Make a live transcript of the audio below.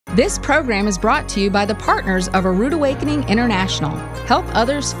This program is brought to you by the partners of A Rood Awakening International. Help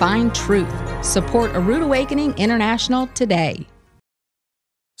others find truth. Support A Rood Awakening International today.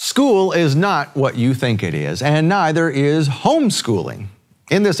 School is not what you think it is, and neither is homeschooling.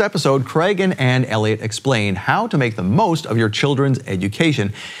 In this episode, Kraig and Anne Elliott explain how to make the most of your children's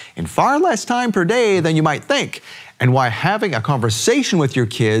education in far less time per day than you might think, and why having a conversation with your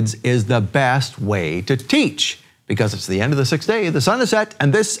kids is the best way to teach. Because it's the end of the sixth day, the sun is set,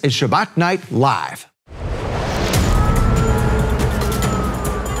 and this is Shabbat Night Live.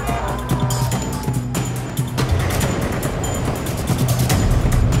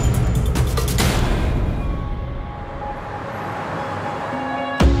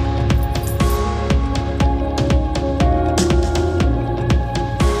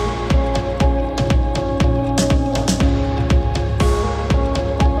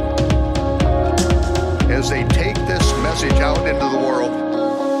 As they take this message out into the world.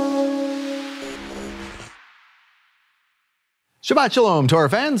 Shabbat Shalom, Torah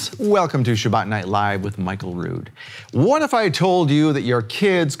fans. Welcome to Shabbat Night Live with Michael Rood. What if I told you that your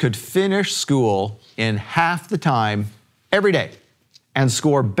kids could finish school in half the time every day and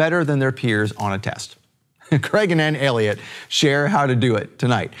score better than their peers on a test? Kraig and Anne Elliott share how to do it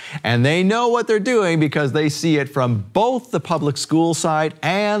tonight. And they know what they're doing because they see it from both the public school side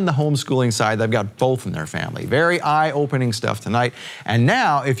and the homeschooling side. They've got both in their family. Very eye-opening stuff tonight. And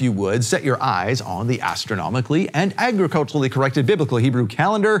now, if you would, set your eyes on the astronomically and agriculturally corrected biblical Hebrew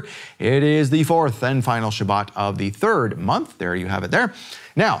calendar. It is the fourth and final Shabbat of the third month. There you have it there.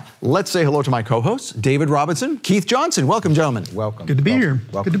 Now, let's say hello to my co-hosts, David Robinson, Keith Johnson. Welcome, gentlemen. Welcome. Good to be here.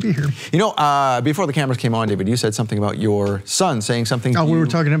 Welcome. Good to be here. You know, before the cameras came on, David, you said something about your son saying something. We were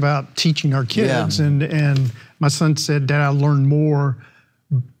talking about teaching our kids, and my son said, "Dad, I learned more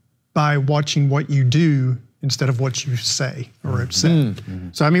by watching what you do instead of what you say or have said."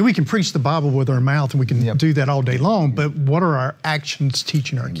 So, I mean, we can preach the Bible with our mouth, and we can do that all day long, but what are our actions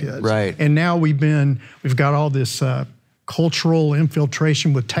teaching our kids? Right. And now we've got all this cultural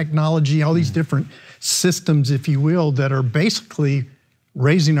infiltration with technology, all these different systems, if you will, that are basically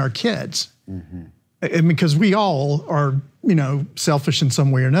raising our kids. And because we all are, selfish in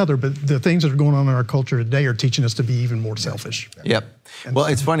some way or another, but the things that are going on in our culture today are teaching us to be even more selfish. Yep. Well,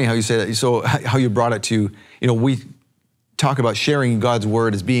 it's funny how you say that. So how you brought it to, we talk about sharing God's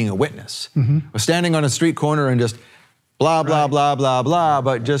word as being a witness. We're standing on a street corner and just blah, blah, blah, blah, blah,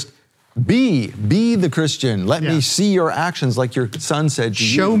 but just be the Christian. Let me see your actions like your son said to you.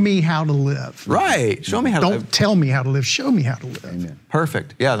 Show me how to live. Right. Show me how to live. Don't tell me how to live. Show me how to live. Amen.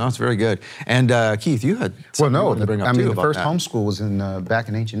 Perfect. Yeah, that's very good. And Keith, you had something you wanted to bring up too the about first that. homeschool was back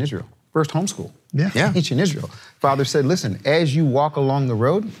in ancient Israel. First homeschool. Yeah. Ancient Israel. Father said, listen, as you walk along the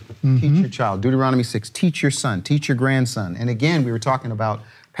road, teach your child. Deuteronomy 6, teach your son, teach your grandson. And again, we were talking about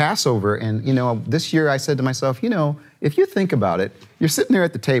Passover. And, this year I said to myself, if you think about it, you're sitting there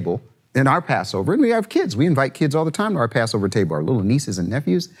at the table in our Passover, and we have kids. We invite kids all the time to our Passover table, our little nieces and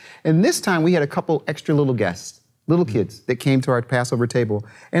nephews. And this time we had a couple extra little guests, little kids that came to our Passover table.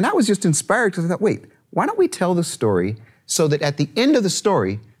 And I was just inspired because I thought, wait, why don't we tell the story so that at the end of the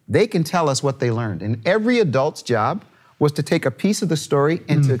story, they can tell us what they learned. And every adult's job was to take a piece of the story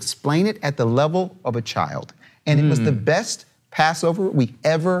and to explain it at the level of a child. And it was the best Passover we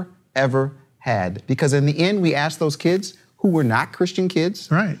ever had. Because in the end, we asked those kids who were not Christian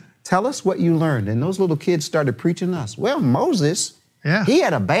kids, Right. tell us what you learned. And those little kids started preaching to us. Well, Moses, he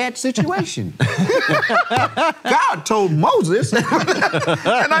had a bad situation. God told Moses. And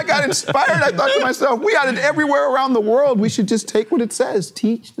I got inspired. I thought to myself, we got it everywhere around the world. We should just take what it says.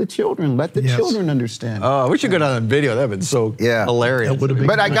 Teach the children. Let the children understand. Oh, we should go down on video. That would have been so hilarious.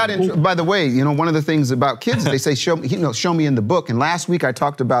 But I got into, by the way, one of the things about kids is they say, show me in the book. And last week I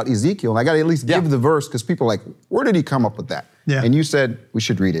talked about Ezekiel. And I got to at least give the verse because people are like, where did he come up with that? Yeah. And you said we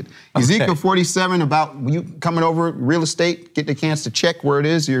should read it. Okay. Ezekiel 47 about you coming over real estate, getting a chance to check where it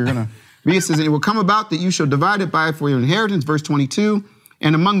is. You're going to read it. Says, and it will come about that you shall divide it by for your inheritance. Verse 22.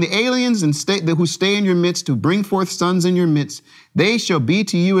 And among the aliens and who stay in your midst, to bring forth sons in your midst, they shall be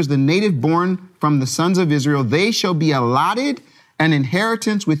to you as the native born from the sons of Israel. They shall be allotted an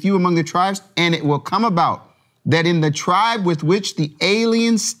inheritance with you among the tribes. And it will come about that in the tribe with which the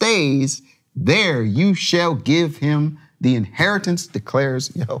alien stays, there you shall give him the inheritance, declares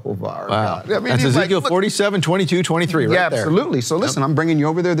Jehovah our God. I mean, that's Ezekiel 47, 22, 23, right there. Absolutely. So listen, I'm bringing you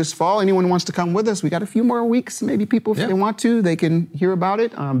over there this fall. Anyone who wants to come with us, we got a few more weeks. Maybe people, if they want to, they can hear about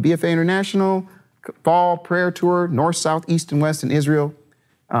it. BFA International, fall prayer tour, north, south, east, and west in Israel.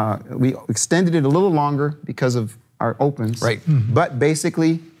 We extended it a little longer because of our opens. Right. But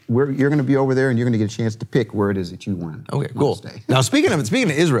basically, you're going to be over there, and you're going to get a chance to pick where it is that you want. Okay, cool. To stay. Now, speaking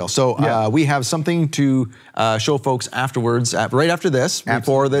of Israel, so we have something to show folks afterwards, right after this,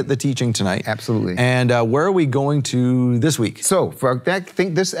 before the teaching tonight. Absolutely. And where are we going to this week? So, for I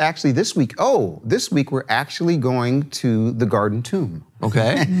think this week. This week we're actually going to the Garden Tomb.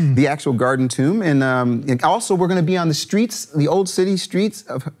 Okay. The actual Garden Tomb, and also we're going to be on the streets, the old city streets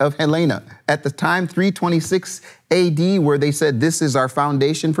of Helena. At the time, 326 A.D., where they said this is our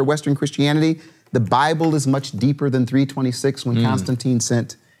foundation for Western Christianity. The Bible is much deeper than 326 when Constantine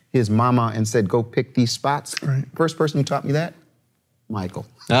sent his mama and said, go pick these spots. Right. First person who taught me that, Michael.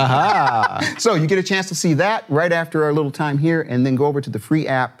 Aha. So you get a chance to see that right after our little time here, and then go over to the free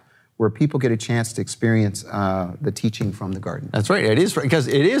app where people get a chance to experience the teaching from the garden. That's right. It is, because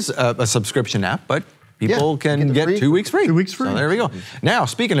it is a subscription app, but people can get 2 weeks free. 2 weeks free. So there we go. Now,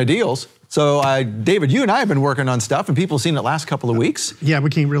 speaking of deals, so David, you and I have been working on stuff, and people have seen it last couple of weeks. Yeah,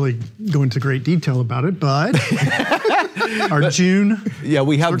 we can't really go into great detail about it, but our June. Yeah,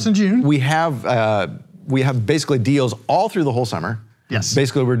 we have. Starts in June. We have basically deals all through the whole summer. Yes.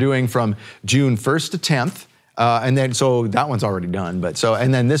 Basically, we're doing from June 1st to 10th. And then, so that one's already done,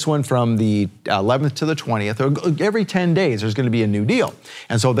 and then this one from the 11th to the 20th, every 10 days, there's going to be a new deal.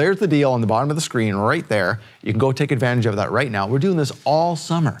 And so there's the deal on the bottom of the screen right there. You can go take advantage of that right now. We're doing this all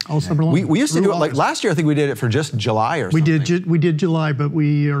summer. All summer long. We used to do it, like August. last year, I think we did it for just July or something. We did July, but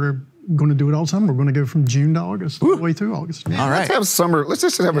we are going to do it all summer. We're going to go from June to August, all the way through August. All right. Let's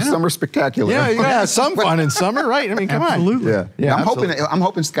just have a summer spectacular. Yeah, some fun in summer, right? I mean, come Absolutely. on. Yeah, I'm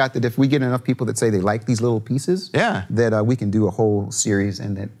hoping, Scott, that if we get enough people that say they like these little pieces, that we can do a whole series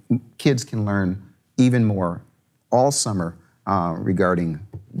and that kids can learn even more all summer regarding.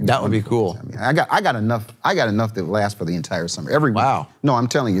 That would be cool. I mean, I got enough that will last for the entire summer. Every week. Wow. No, I'm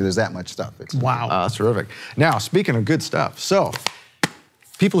telling you, there's that much stuff. Wow. That's terrific. Now, speaking of good stuff, so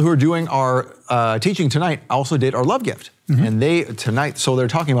people who are doing our teaching tonight also did our love gift. And so they're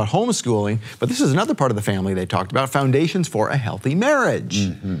talking about homeschooling, but this is another part of the family they talked about, foundations for a healthy marriage.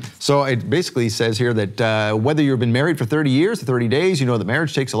 So it basically says here that whether you've been married for 30 years or 30 days, you know that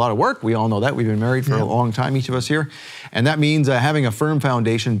marriage takes a lot of work. We all know that. We've been married for a long time, each of us here. And that means having a firm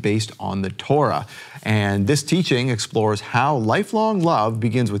foundation based on the Torah. And this teaching explores how lifelong love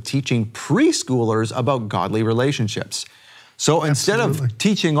begins with teaching preschoolers about godly relationships. So instead of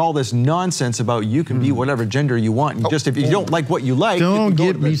teaching all this nonsense about you can be whatever gender you want, and if you don't like what you like, don't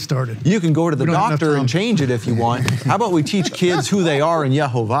get me started. You can go to the doctor and change it if you want. How about we teach kids who they are in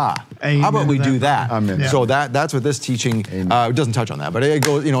Yehovah? How about we do that? Amen. So that's what this teaching doesn't touch on that, but it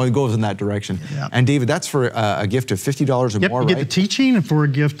goes, it goes in that direction. And David, that's for a gift of $50 or more, you right? get the teaching, and for a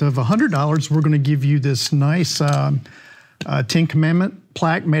gift of $100, we're going to give you this nice Ten Commandment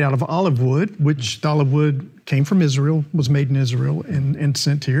plaque made out of olive wood, which the olive wood came from Israel, was made in Israel and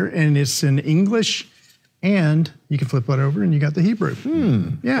sent here. And it's in English, and you can flip that over and you got the Hebrew.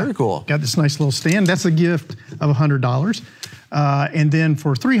 Very cool. Got this nice little stand. That's a gift of $100. And then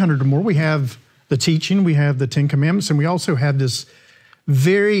for $300 or more, we have the teaching, we have the Ten Commandments, and we also have this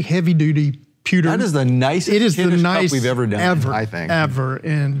very heavy-duty pewter. That is the nicest Kiddush cup we've ever done, I think. Ever.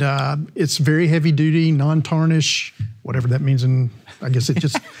 And it's very heavy-duty, non-tarnish, whatever that means. And I guess it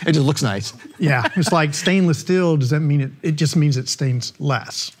just... It just looks nice. Yeah. It's like stainless steel. Does that mean it just means it stains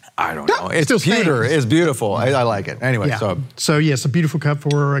less? I don't know. It's pewter. It's beautiful. I like it. Anyway, so yes, a beautiful cup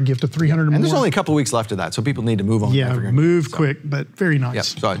for a gift of $300 or more. And there's only a couple of weeks left of that, so people need to move on. Yeah, move quick, but very nice. Yep.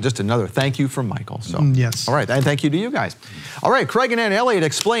 So just another thank you from Michael. So yes. All right, and thank you to you guys. All right, Kraig and Anne Elliott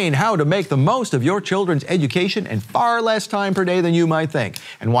explain how to make the most of your children's education in far less time per day than you might think,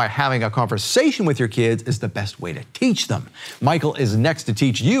 and why having a conversation with your kids is the best way to teach them. Michael is next to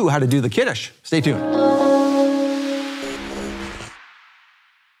teach you how to do the Kiddush. Stay tuned.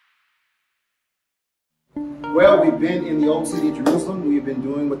 Well, we've been in the old city of Jerusalem. We've been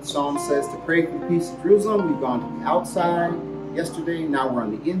doing what the psalm says to pray for the peace of Jerusalem. We've gone to the outside yesterday. Now we're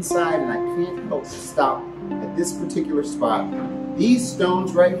on the inside, and I can't help but stop at this particular spot. These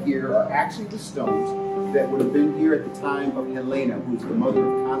stones right here are actually the stones that would have been here at the time of Helena, who's the mother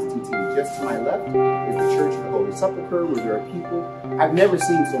of Constantine. Just to my left is the Church of the Holy Sepulchre, where there are people. I've never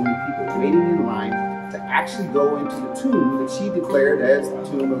seen so many people waiting in line to actually go into the tomb that she declared as the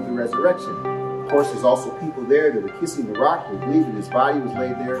tomb of the resurrection. Of course, there's also people there that are kissing the rock. They believe that his body was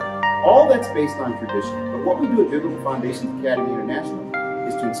laid there. All that's based on tradition. But what we do at Biblical Foundations Academy International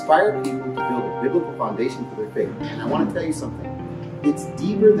is to inspire people to build a biblical foundation for their faith. And I want to tell you something. It's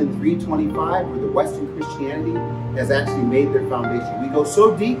deeper than 325, where the Western Christianity has actually made their foundation. We go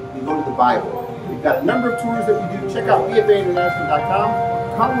so deep, we go to the Bible. We've got a number of tours that we do. Check out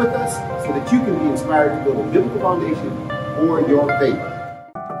bfainternational.com. Come with us so that you can be inspired to build a biblical foundation for your faith.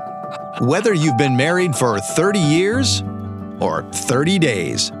 Whether you've been married for 30 years or 30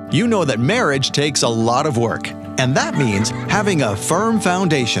 days, you know that marriage takes a lot of work, and that means having a firm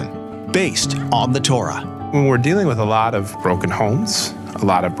foundation based on the Torah. When we're dealing with a lot of broken homes, a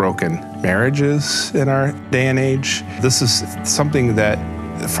lot of broken marriages in our day and age, this is something that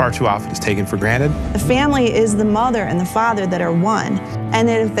far too often is taken for granted. The family is the mother and the father that are one, and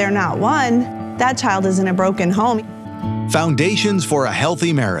if they're not one, that child is in a broken home. Foundations for a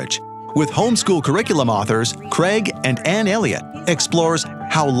Healthy Marriage, with homeschool curriculum authors Kraig and Anne Elliott, explores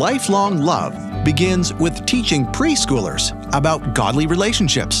how lifelong love begins with teaching preschoolers about godly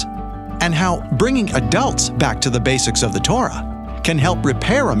relationships, and how bringing adults back to the basics of the Torah can help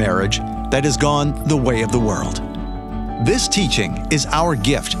repair a marriage that has gone the way of the world. This teaching is our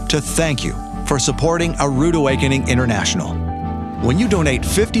gift to thank you for supporting A Rood Awakening International. When you donate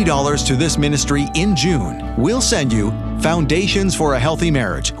 $50 to this ministry in June, we'll send you Foundations for a Healthy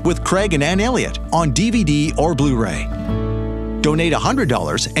Marriage with Kraig and Anne Elliott on DVD or Blu-ray. Donate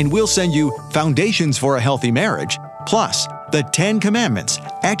 $100 and we'll send you Foundations for a Healthy Marriage, plus the 10 Commandments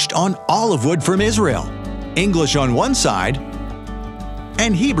etched on olive wood from Israel, English on one side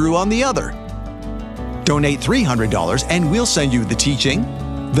and Hebrew on the other. Donate $300 and we'll send you the teaching,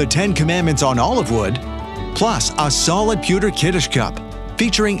 the 10 Commandments on olive wood, plus a solid pewter Kiddush cup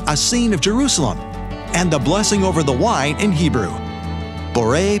featuring a scene of Jerusalem and the blessing over the wine in Hebrew.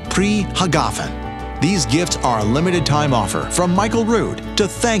 Borei Pri Hagafen. These gifts are a limited time offer from Michael Rood to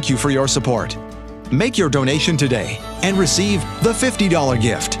thank you for your support. Make your donation today and receive the $50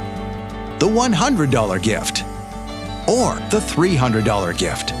 gift, the $100 gift, or the $300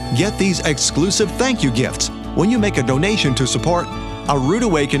 gift. Get these exclusive thank you gifts when you make a donation to support A Rood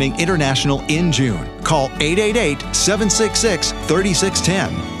Awakening International in June. Call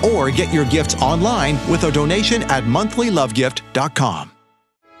 888-766-3610 or get your gifts online with a donation at monthlylovegift.com.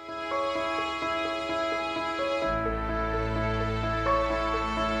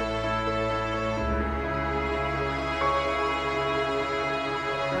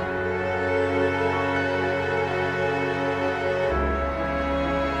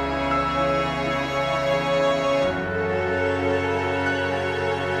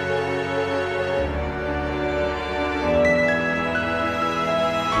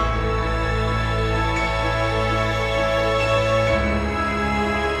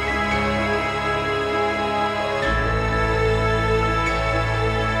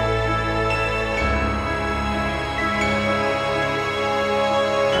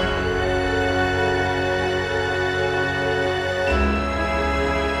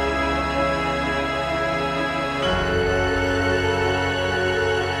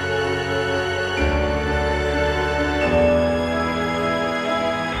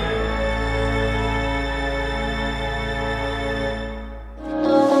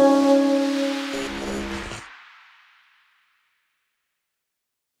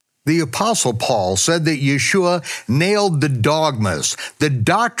 The Apostle Paul said that Yeshua nailed the dogmas, the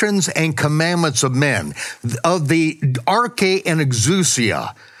doctrines and commandments of men, of the arche and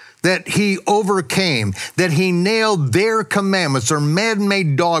exousia, that he overcame, that he nailed their commandments, their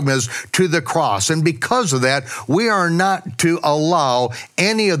man-made dogmas to the cross. And because of that, we are not to allow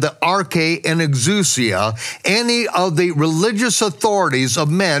any of the arche and exousia, any of the religious authorities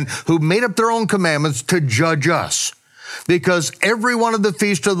of men who made up their own commandments to judge us. Because every one of the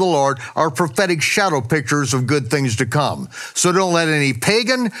feasts of the Lord are prophetic shadow pictures of good things to come. So don't let any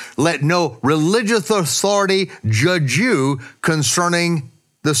pagan, let no religious authority judge you concerning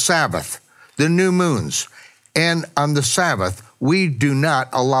the Sabbath, the new moons. And on the Sabbath, we do not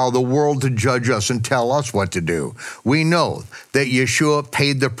allow the world to judge us and tell us what to do. We know that Yeshua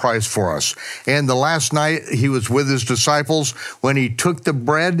paid the price for us. And the last night he was with his disciples when he took the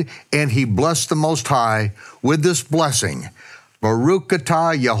bread and he blessed the Most High with this blessing. Baruch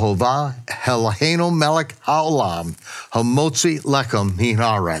atah Yehovah Eloheinu melech haolam hamotzi lechem min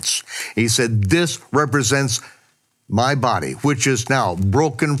haaretz. He said, this represents my body, which is now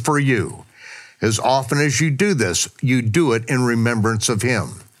broken for you. As often as you do this, you do it in remembrance of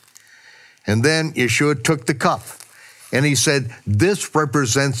him. And then Yeshua took the cup and he said, this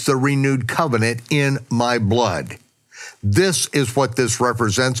represents the renewed covenant in my blood. This is what this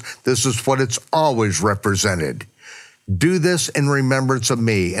represents. This is what it's always represented. Do this in remembrance of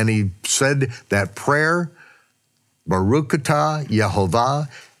me. And he said that prayer, Baruch atah Yehovah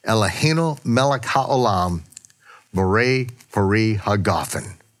Eloheinu melech haolam, Borei Pari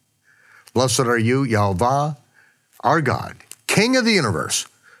Hagafen. Blessed are you, Yehovah, our God, King of the universe,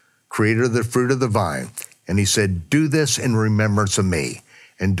 creator of the fruit of the vine. And he said, do this in remembrance of me,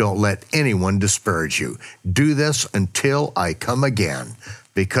 and don't let anyone disparage you. Do this until I come again,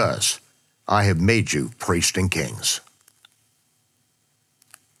 because I have made you priests and kings.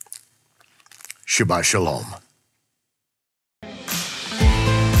 Shabbat shalom.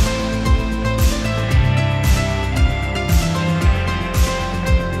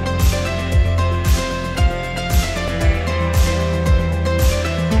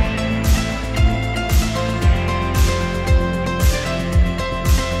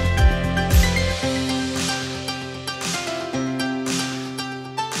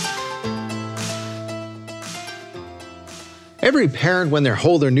 Every parent, when they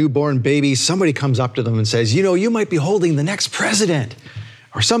hold their newborn baby, somebody comes up to them and says, you know, you might be holding the next president,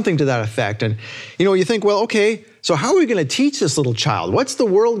 or something to that effect. And, you know, you think, well, okay, so how are we going to teach this little child? What's the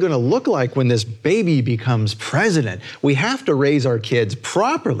world going to look like when this baby becomes president? We have to raise our kids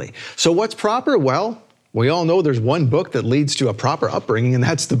properly. So what's proper? Well, we all know there's one book that leads to a proper upbringing, and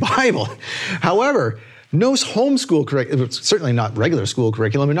that's the Bible. However, no homeschool curriculum, certainly not regular school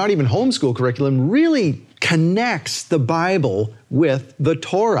curriculum, and not even homeschool curriculum, really connects the Bible with the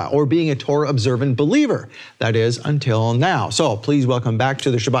Torah, or being a Torah observant believer. That is, until now. So please welcome back to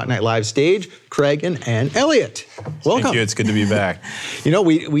the Shabbat Night Live stage, Kraig and Anne Elliott. Welcome. Thank you, it's good to be back. You know,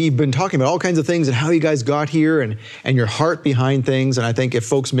 we've been talking about all kinds of things and how you guys got here and your heart behind things. And I think if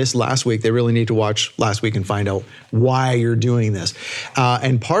folks missed last week, they really need to watch last week and find out why you're doing this.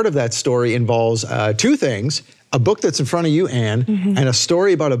 And part of that story involves two things: a book that's in front of you, Anne, and a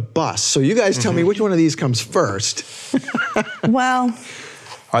story about a bus. So you guys tell me which one of these comes first. Well,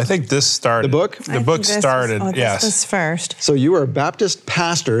 I think this started. The book? The book started, yes. This was first. So you were Baptist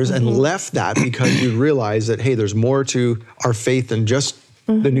pastors and left that because you realized that, hey, there's more to our faith than just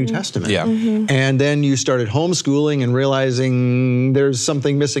the New Testament. Yeah. And then you started homeschooling and realizing there's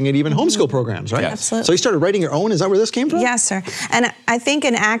something missing in even homeschool programs, right? Yes. Absolutely. So you started writing your own. Is that where this came from? Yes, sir. And I think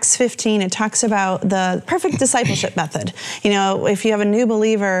in Acts 15, it talks about the perfect discipleship method. You know, if you have a new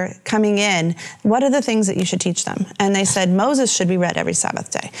believer coming in, what are the things that you should teach them? And they said Moses should be read every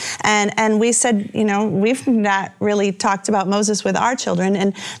Sabbath day. And we said, you know, we've not really talked about Moses with our children.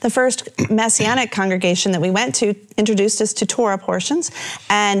 And the first Messianic congregation that we went to introduced us to Torah portions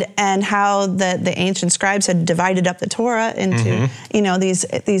and how the ancient scribes had divided up the Torah into, you know,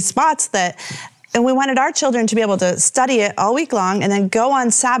 these spots that. And we wanted our children to be able to study it all week long and then go on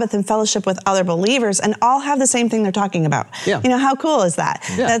Sabbath and fellowship with other believers and all have the same thing they're talking about. Yeah. You know, how cool is that?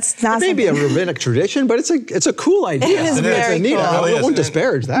 Yeah. That's not it may be a rabbinic tradition, but it's a cool idea. It is very cool. I won't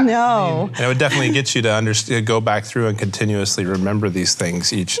disparage that. No. And it would definitely get you to understand, go back through and continuously remember these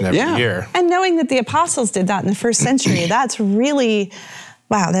things each and every year. And knowing that the apostles did that in the first century, that's really...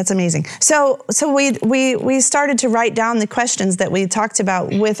 Wow, that's amazing. So we started to write down the questions that we talked about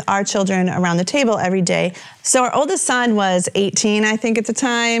with our children around the table every day. So our oldest son was 18, I think, at the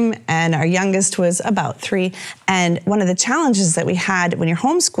time, and our youngest was about 3. And one of the challenges that we had when you're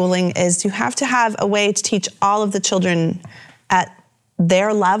homeschooling is you have to have a way to teach all of the children at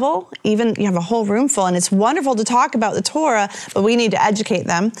their level. Even you have a whole room full, and it's wonderful to talk about the Torah, but we need to educate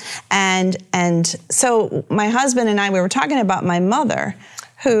them. And so my husband and I, we were talking about my mother,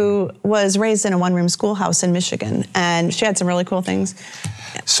 who was raised in a one-room schoolhouse in Michigan, and she had some really cool things.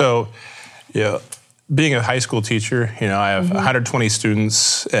 So, yeah, being a high school teacher, you know, I have 120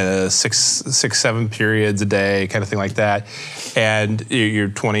 students, 7 periods a day, kind of thing like that, and you're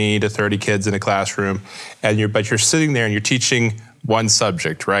 20 to 30 kids in a classroom, and but you're sitting there and you're teaching one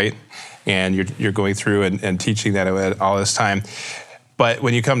subject, right? And you're going through and teaching that all this time. But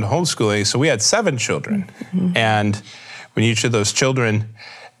when you come to homeschooling, so we had 7 children, and when each of those children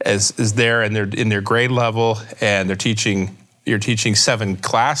is there and they're in their grade level and you're teaching 7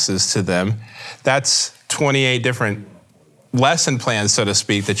 classes to them, that's 28 different lesson plans, so to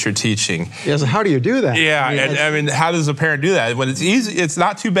speak, that you're teaching. Yeah, so how do you do that? Yeah, I mean, how does a parent do that? When it's easy, it's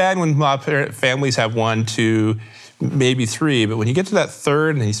not too bad when a lot of families have 1, 2, maybe 3, but when you get to that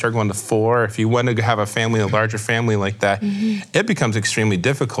 3rd and you start going to 4, if you want to have a larger family like that, it becomes extremely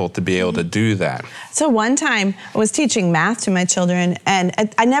difficult to be able to do that. So one time I was teaching math to my children, and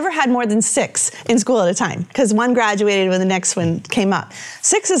I never had more than 6 in school at a time, because one graduated when the next one came up.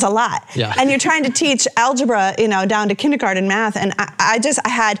 6 is a lot. Yeah. And you're trying to teach algebra, you know, down to kindergarten math, and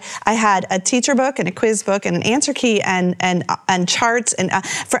I had a teacher book and a quiz book and an answer key and charts and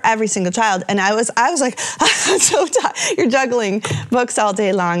for every single child, and I was like, I'm so you're juggling books all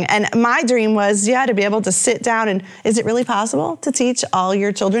day long. And my dream was, to be able to sit down and, is it really possible to teach all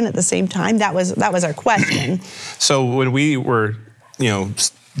your children at the same time? That was our question. So when we were, you know,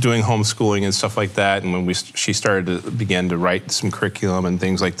 doing homeschooling and stuff like that, and when she began to write some curriculum and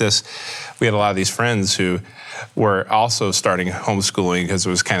things like this, we had a lot of these friends who were also starting homeschooling because it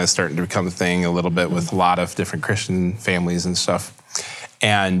was kind of starting to become a thing a little bit with a lot of different Christian families and stuff.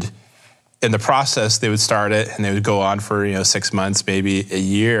 And in the process, they would start it and they would go on for 6 months, maybe a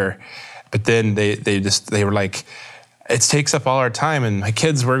year, but then they were like, it takes up all our time, and my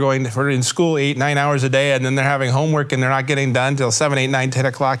kids we're in school 8-9 hours a day, and then they're having homework and they're not getting done till 7, 8, 9, 10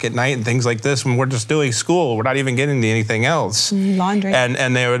 o'clock at night and things like this, when we're just doing school, we're not even getting to anything else. Laundry.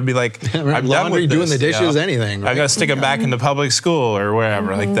 And they would be like, I'm done with this, doing the dishes, anything. Right? I'm gonna stick them back into public school or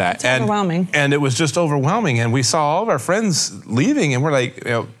wherever like that. It's overwhelming. And it was just overwhelming, and we saw all of our friends leaving, and we're like,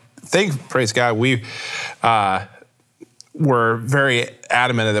 praise God, we were very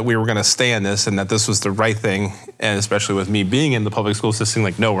adamant that we were going to stay in this and that this was the right thing, and especially with me being in the public school system,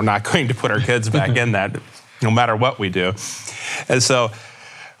 like, no, we're not going to put our kids back in that, no matter what we do. And so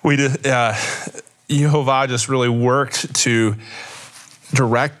we Yehovah just really worked to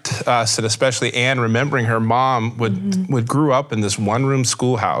direct us, and especially Anne, remembering her mom would grew up in this one-room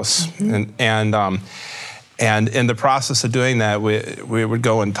schoolhouse, and in the process of doing that, we would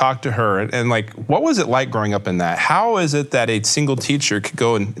go and talk to her. And like, what was it like growing up in that? How is it that a single teacher could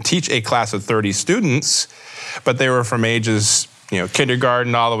go and teach a class of 30 students, but they were from ages,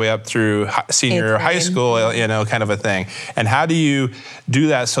 kindergarten all the way up through senior high school, kind of a thing. And how do you do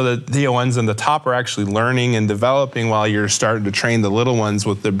that so that the ones on the top are actually learning and developing while you're starting to train the little ones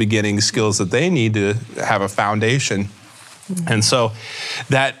with the beginning skills that they need to have a foundation? And so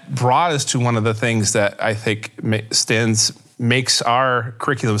that brought us to one of the things that I think makes our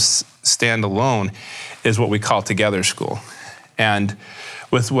curriculum stand alone, is what we call Together School. And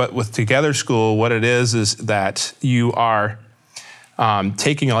with Together School, what it is that you are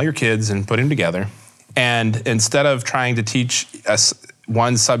taking all your kids and putting them together, and instead of trying to teach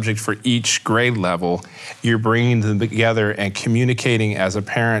one subject for each grade level, you're bringing them together and communicating as a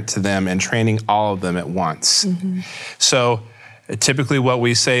parent to them and training all of them at once. So typically what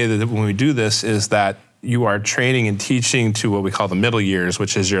we say that when we do this is that you are training and teaching to what we call the middle years,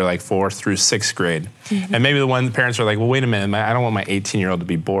 which is your 4th through 6th grade. And maybe the parents are like, well, wait a minute, I don't want my 18-year-old to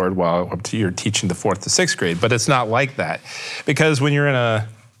be bored while you're teaching the 4th to 6th grade. But it's not like that, because when you're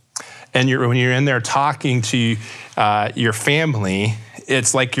when you're in there talking to your family,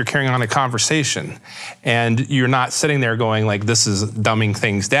 it's like you're carrying on a conversation, and you're not sitting there going like, this is dumbing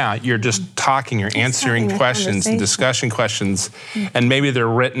things down. You're just talking, you're answering questions and discussion questions, and maybe they're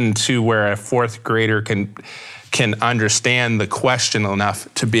written to where a 4th grader can understand the question enough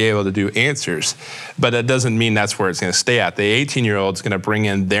to be able to do answers. But it doesn't mean that's where it's going to stay at. The 18-year-old's going to bring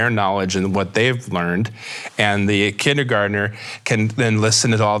in their knowledge and what they've learned, and the kindergartner can then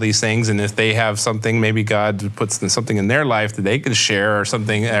listen to all these things, and if they have something, maybe God puts something in their life that they can share or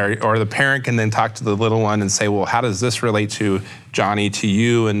something, or the parent can then talk to the little one and say, well, how does this relate to Johnny, to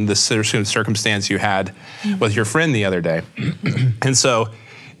you, and the circumstance you had with your friend the other day? And so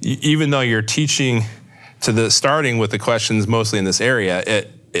even though you're teaching starting with the questions mostly in this area,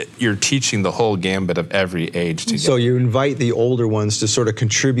 you're teaching the whole gambit of every age together. So you invite the older ones to sort of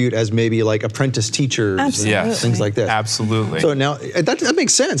contribute as maybe like apprentice teachers and things like that. Absolutely. So now that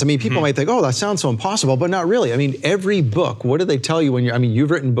makes sense. I mean, people might think, oh, that sounds so impossible, but not really. I mean, every book, what do they tell you when you've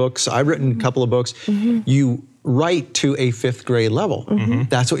written books, I've written a couple of books, you write to a 5th grade level.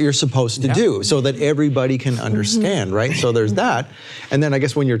 That's what you're supposed to do, so that everybody can understand, right? So there's that. And then I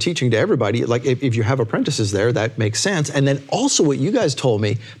guess when you're teaching to everybody, like if you have apprentices there, that makes sense. And then also what you guys told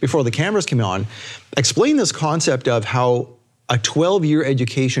me before the cameras came on, explain this concept of how a 12-year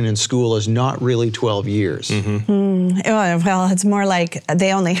education in school is not really 12 years. Well, it's more like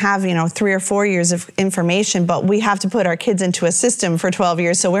they only have, 3 or 4 years of information, but we have to put our kids into a system for 12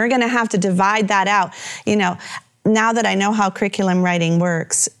 years. So we're going to have to divide that out. Now that I know how curriculum writing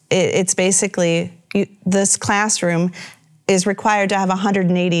works, it's basically this classroom is required to have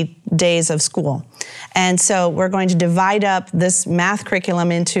 180 days of school. And so we're going to divide up this math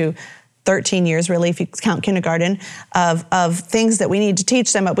curriculum into 13 years, really, if you count kindergarten, of things that we need to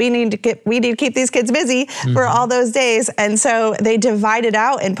teach them, but we need to keep these kids busy for all those days. And so they divide it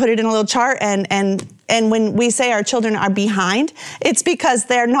out and put it in a little chart, and when we say our children are behind, it's because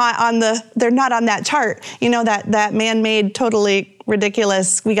they're not on that chart. That man-made, totally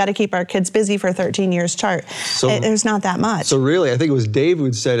ridiculous, we got to keep our kids busy for 13 years chart. So there's not that much. So really, I think it was Dave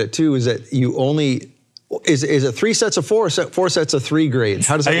who said it too, is that you only, is it 3 sets of 4 or 4 sets of 3 grades?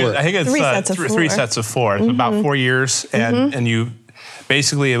 How does that work? I think it's 3 sets of 4. 3 sets of 4. It's about 4 years, and you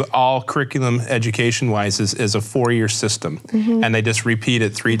basically all curriculum education-wise is a 4-year system, and they just repeat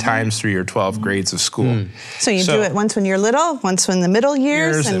it 3 times through your 12 grades of school. So you do it once when you're little, once in the middle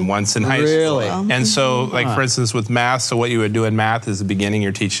years, and once in high school. And so, like for instance, with math, so what you would do in math is the beginning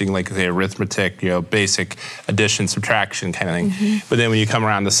you're teaching like the arithmetic, basic addition, subtraction kind of thing. But then when you come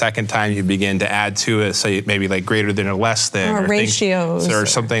around the second time, you begin to add to it, so maybe like greater than or less than, or ratios, or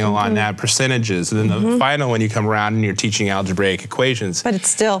something along that, percentages. And then the final one, you come around and you're teaching algebraic equations. But it's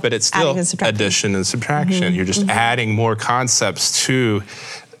still addition and subtraction. You're just adding more concepts to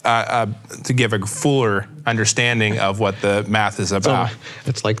give a fuller understanding of what the math is about. So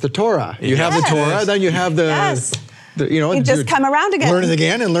it's like the Torah. You have the Torah, then you have you just come around again. Learn it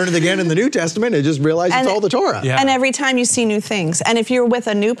again and learn it again in the New Testament and just realize it's all the Torah. And every time you see new things. And if you're with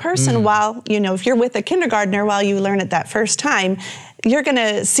a new person if you're with a kindergartner while you learn it that first time, you're going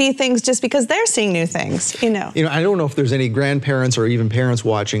to see things just because they're seeing new things, I don't know if there's any grandparents or even parents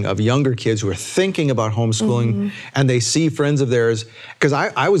watching of younger kids who are thinking about homeschooling and they see friends of theirs, because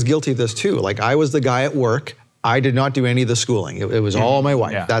I was guilty of this too. Like, I was the guy at work. I did not do any of the schooling. It was all my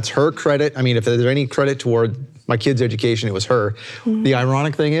wife. That's her credit. I mean, if there's any credit toward my kids' education, it was her. The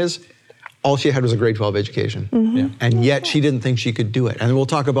ironic thing is, all she had was a grade 12 education. And yet she didn't think she could do it. And we'll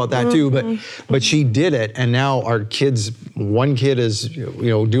talk about that too, but she did it. And now our kids, one kid is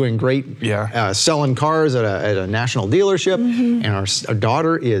doing great, selling cars at a national dealership, and our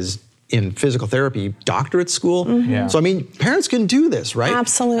daughter is in physical therapy doctorate school. So I mean, parents can do this, right?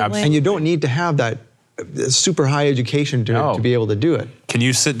 Absolutely. And you don't need to have that super high education to be able to do it. Can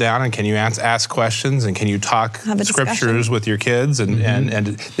you sit down and can you ask questions and can you talk scriptures with your kids?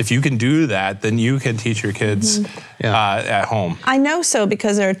 And if you can do that, then you can teach your kids at home. I know so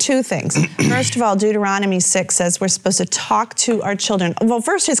because there are 2 things. First of all, Deuteronomy 6 says we're supposed to talk to our children. Well,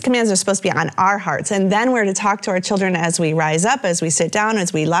 first, his commands are supposed to be on our hearts, and then we're to talk to our children as we rise up, as we sit down,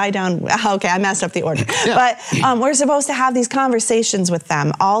 as we lie down. Okay, I messed up the order. But we're supposed to have these conversations with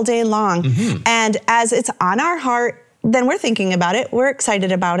them all day long. And as it's on our heart, then we're thinking about it. We're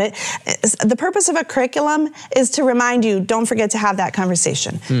excited about it. The purpose of a curriculum is to remind you, don't forget to have that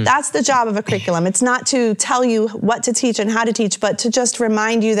conversation. That's the job of a curriculum. It's not to tell you what to teach and how to teach, but to just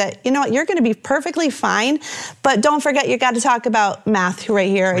remind you that, you're going to be perfectly fine, but don't forget you got to talk about math right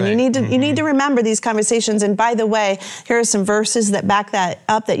here. And you need to remember these conversations. And by the way, here are some verses that back that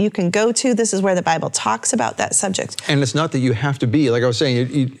up that you can go to. This is where the Bible talks about that subject. And it's not that you have to be, like I was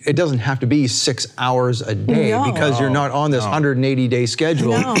saying, it doesn't have to be 6 hours a day because you're not on this 180-day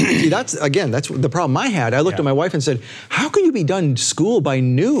schedule. See, that's the problem I had. I looked at my wife and said, how can you be done school by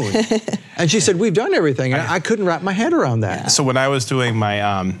noon? And she said, we've done everything. And I couldn't wrap my head around that. So when I was doing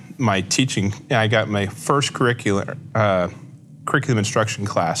my my teaching, I got my first curriculum instruction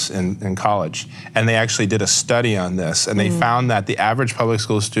class in college, and they actually did a study on this, and they found that the average public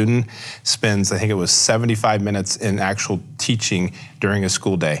school student spends, I think it was 75 minutes in actual teaching during a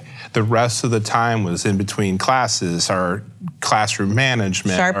school day. The rest of the time was in between classes or classroom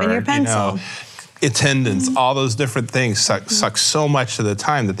management. Sharpen your pencil. Attendance, all those different things suck so much of the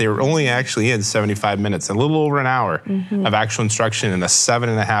time that they were only actually in 75 minutes, a little over an hour of actual instruction in a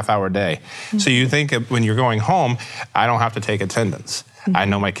 7.5-hour day. So you think when you're going home, I don't have to take attendance. I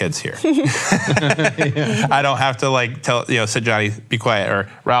know my kid's here. I don't have to sit Johnny, be quiet, or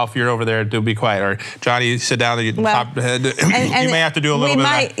Ralph, you're over there, do be quiet, or Johnny, sit down. You may have to do a little bit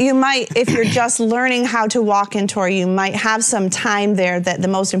of that. You might, if you're just learning how to walk in Torah, you might have some time there that the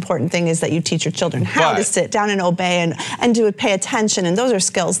most important thing is that you teach your children how to sit down and obey and to pay attention, and those are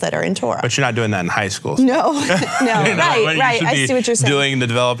skills that are in Torah. But you're not doing that in high school. No, right. I see what you're saying.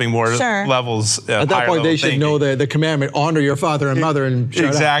 Developing more levels. At that point, they should know the commandment, honor your father and mother.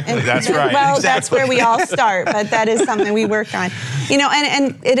 Exactly, that's right. Well, exactly. That's where we all start, but that is something we work on.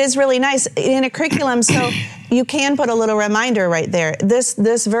 And it is really nice in a curriculum, so you can put a little reminder right there.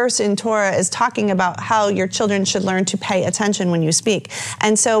 This verse in Torah is talking about how your children should learn to pay attention when you speak.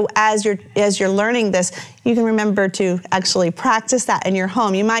 And so as you're learning this, you can remember to actually practice that in your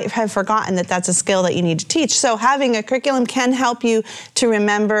home. You might have forgotten that that's a skill that you need to teach. So having a curriculum can help you to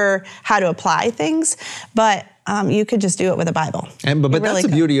remember how to apply things, but you could just do it with a Bible. But that's the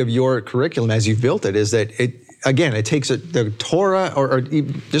beauty of your curriculum as you've built it, is that it takes the Torah or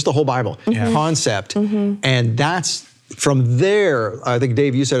just the whole Bible concept, and that's from there. I think,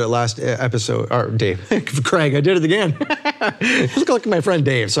 Dave, you said it last episode, or Dave, Kraig, I did it again. Just look like my friend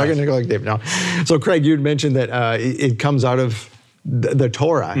Dave, so I'm going to go like Dave now. So Kraig, you'd mentioned that it comes out of the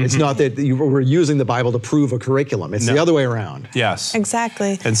Torah. It's not that we're using the Bible to prove a curriculum. It's the other way around. Yes.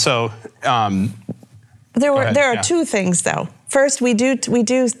 Exactly. And so... There are 2 things, though. first we do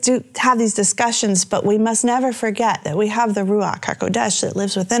have these discussions, but we must never forget that we have the Ruach HaKodesh that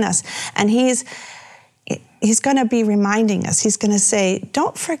lives within us, and He's going to be reminding us. He's going to say,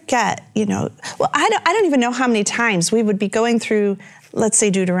 don't forget, well, I don't even know how many times we would be going through, let's say,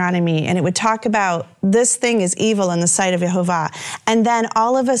 Deuteronomy, and it would talk about this thing is evil in the sight of Jehovah. And then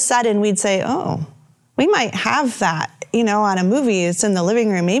all of a sudden we'd say, oh, we might have that, on a movie. It's in the living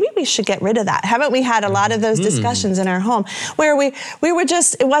room. Maybe we should get rid of that. Haven't we had a lot of those discussions in our home where we were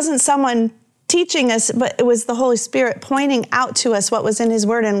just, it wasn't someone teaching us, but it was the Holy Spirit pointing out to us what was in His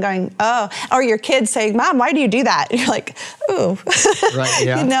Word and going, oh, or your kids saying, Mom, why do you do that? You're like, ooh, right,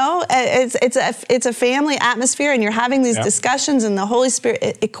 yeah. It's a family atmosphere, and you're having these discussions, and the Holy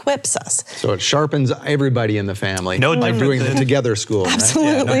Spirit equips us. So it sharpens everybody in the family. No by doing the together school.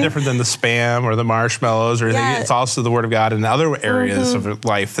 Absolutely. Right? Yeah, no different than the Spam or the marshmallows or anything. Yeah. It's also the Word of God in other areas of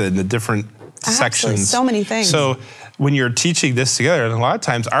life and the different sections. So many things. So when you're teaching this together, and a lot of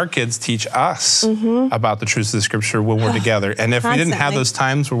times our kids teach us about the truths of the Scripture when we're together. And if we didn't have those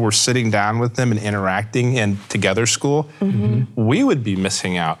times where we're sitting down with them and interacting in together school, we would be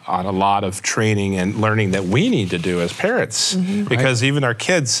missing out on a lot of training and learning that we need to do as parents. Because even our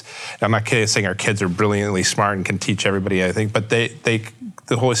kids, I'm not saying our kids are brilliantly smart and can teach everybody anything, but the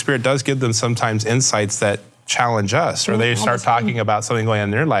Holy Spirit does give them sometimes insights that challenge us, or they start talking about something going on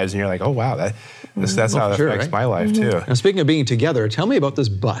in their lives, and you're like, oh wow, that's how that affects my life too. Now, speaking of being together, tell me about this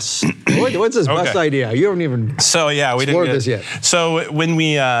bus. What's this bus idea? You haven't even explored this yet. So when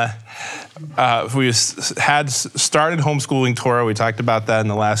we had started homeschooling Torah, we talked about that in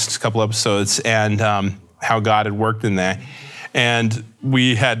the last couple episodes, and how God had worked in that. And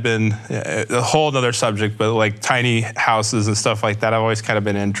we had been a whole other subject, but like tiny houses and stuff like that. I've always kind of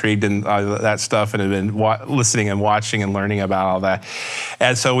been intrigued in that stuff, and have been listening and watching and learning about all that.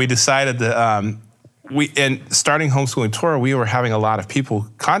 And so we decided that starting homeschooling Torah, we were having a lot of people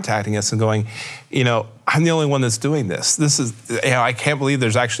contacting us and going, I'm the only one that's doing this. This is, I can't believe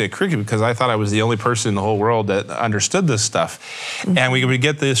there's actually a curriculum, because I thought I was the only person in the whole world that understood this stuff. And we would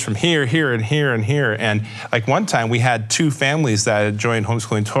get this from here, here, and here, and here. And like one time we had 2 families that had joined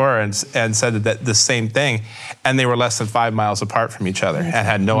homeschooling Torah and said that the same thing, and they were less than 5 miles apart from each other and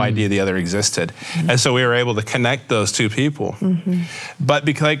had no idea the other existed. And so we were able to connect those 2 people. But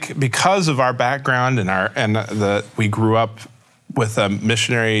because of our background and we grew up with a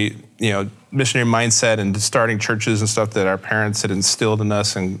missionary mindset and starting churches and stuff that our parents had instilled in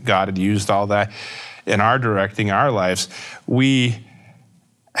us, and God had used all that in our directing our lives, we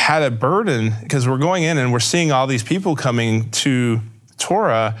had a burden, because we're going in and we're seeing all these people coming to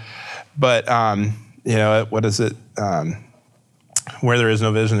Torah, but what is it? Where there is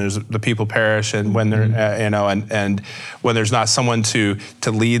no vision, there's the people perish, and when they're and when there's not someone to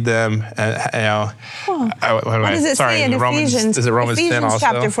lead them, what does it say in Ephesians? Is it Romans 10 also?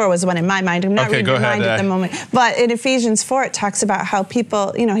 Chapter 4 was the one in my mind. I'm not reading your mind at the moment, but in Ephesians 4 it talks about how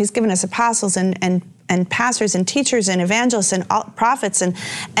people, He's given us apostles and pastors and teachers and evangelists and prophets,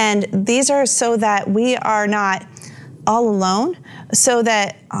 and these are so that we are not all alone, so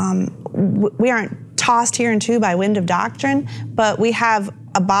that we aren't tossed here and to by wind of doctrine, but we have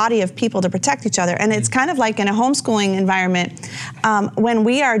a body of people to protect each other. And it's kind of like in a homeschooling environment, when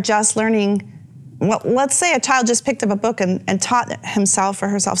we are just learning, well, let's say a child just picked up a book and taught himself or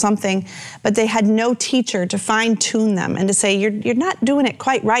herself something, but they had no teacher to fine-tune them and to say, you're not doing it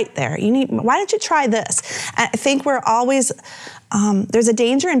quite right there. Why don't you try this? I think we're always, there's a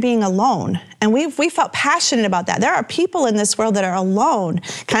danger in being alone. And we felt passionate about that. There are people in this world that are alone.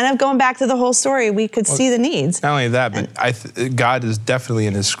 Kind of going back to the whole story, we could see the needs. Not only that, but God is definitely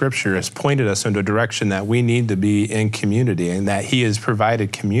in His Scripture has pointed us into a direction that we need to be in community, and that He has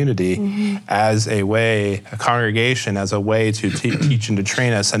provided community as a way, a congregation as a way to teach and to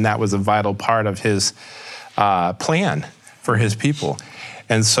train us, and that was a vital part of His plan for His people.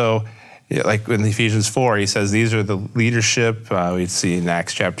 And so, like in Ephesians 4, he says these are the leadership. We see in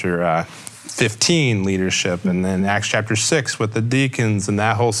Acts chapter 15 leadership, and then Acts chapter 6 with the deacons and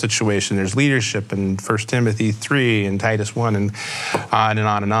that whole situation. There's leadership in 1 Timothy 3 and Titus 1 and on and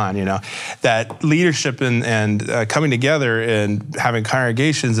on and on. That leadership and coming together and having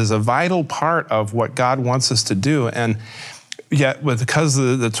congregations is a vital part of what God wants us to do. And yet, because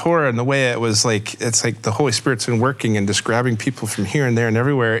of the Torah and the way it was it's like the Holy Spirit's been working and just grabbing people from here and there and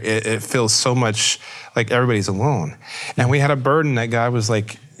everywhere, it feels so much like everybody's alone. And we had a burden that God was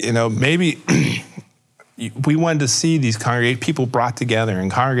like, maybe we wanted to see these people brought together in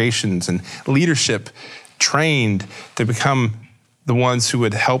congregations and leadership trained to become the ones who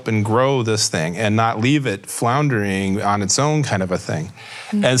would help and grow this thing and not leave it floundering on its own kind of a thing.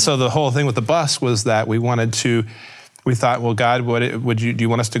 And so the whole thing with the bus was that we wanted to we thought, well, God, do you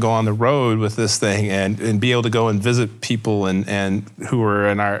want us to go on the road with this thing and be able to go and visit people and who are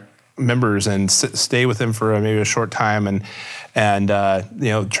in our members and stay with them for maybe a short time and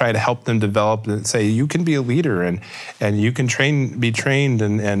try to help them develop and say, you can be a leader and you can be trained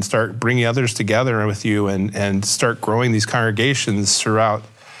and start bringing others together with you and start growing these congregations throughout,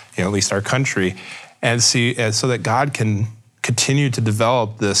 at least our country, and so that God can continue to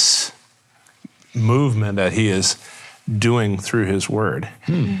develop this movement that he is doing through his word.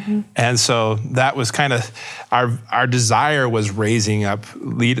 Mm-hmm. And so that was kind of our desire, was raising up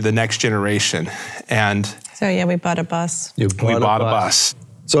the next generation. And so we bought a bus. We bought a bus.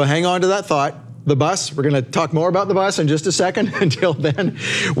 So hang on to that thought. The bus, we're going to talk more about the bus in just a second. Until then,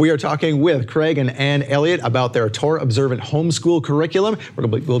 we are talking with Kraig and Anne Elliott about their Torah-observant homeschool curriculum.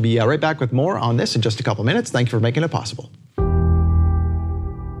 We'll be right back with more on this in just a couple minutes. Thank you for making it possible.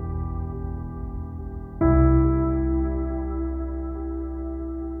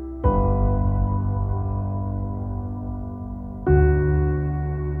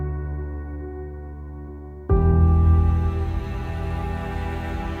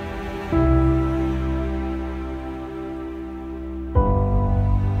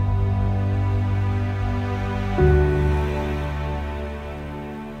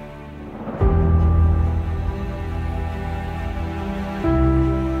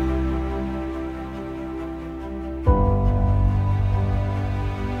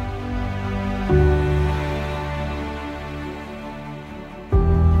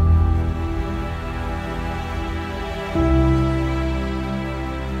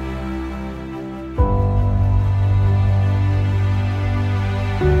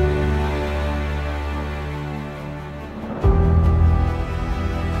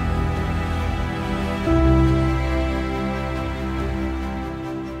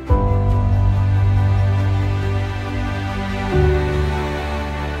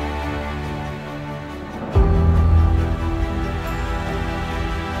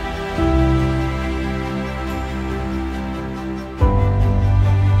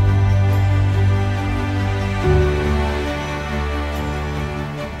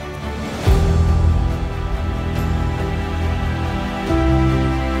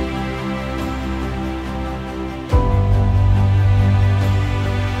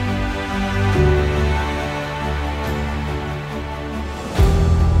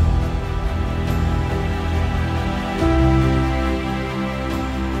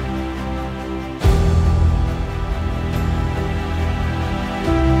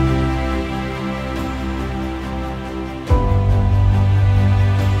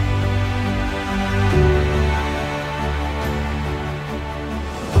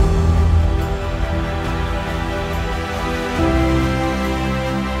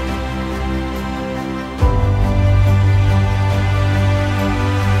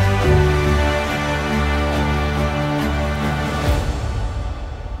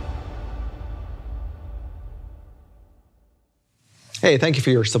 Hey, thank you for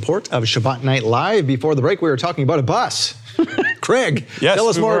your support of Shabbat Night Live. Before the break, we were talking about a bus. Kraig, yes, tell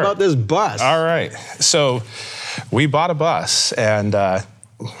us more about this bus. All right. So we bought a bus, and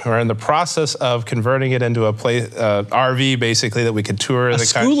we're in the process of converting it into a RV, basically, that we could tour the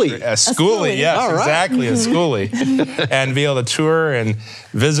country. A schoolie, yes, all right. Exactly, a schoolie. And be able to tour and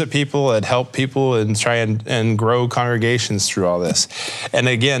visit people and help people and try and grow congregations through all this. And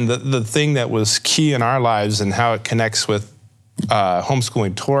again, the thing that was key in our lives and how it connects with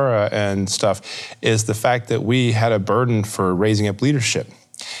homeschooling Torah and stuff is the fact that we had a burden for raising up leadership.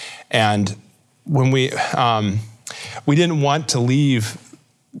 And when we didn't want to leave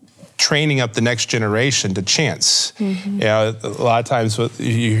training up the next generation to chance. Mm-hmm. A lot of times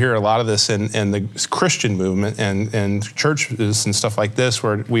you hear a lot of this in the Christian movement and churches and stuff like this,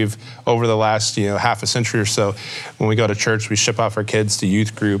 where we've, over the last half a century or so, when we go to church, we ship off our kids to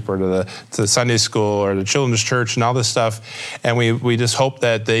youth group or to the Sunday school or the children's church and all this stuff, and we just hope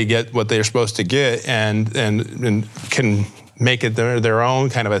that they get what they're supposed to get and can make it their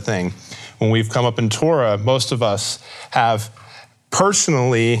own kind of a thing. When we've come up in Torah, most of us have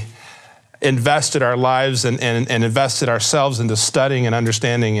personally invested our lives and invested ourselves into studying and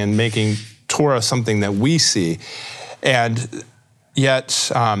understanding and making Torah something that we see. And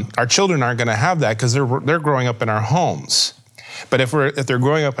yet our children aren't going to have that because they're growing up in our homes. But if they're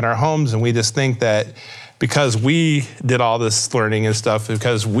growing up in our homes and we just think that because we did all this learning and stuff,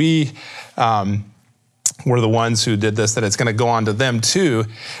 because we were the ones who did this, that it's going to go on to them too,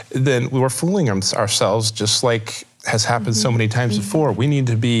 then we were fooling ourselves, just like has happened so many times before. We need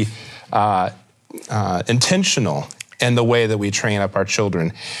to be intentional in the way that we train up our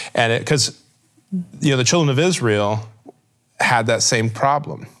children. And because the children of Israel had that same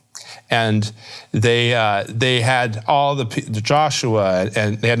problem. And they had all the Joshua,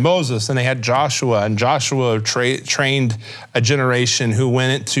 and they had Moses, and they had Joshua, and Joshua trained a generation who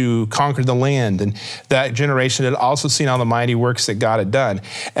went to conquer the land, and that generation had also seen all the mighty works that God had done,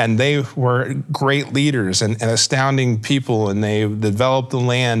 and they were great leaders and astounding people, and they developed the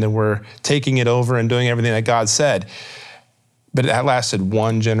land and were taking it over and doing everything that God said. But that lasted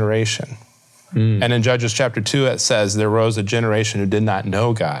one generation. And in Judges chapter 2, it says, there rose a generation who did not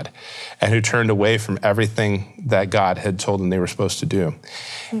know God and who turned away from everything that God had told them they were supposed to do.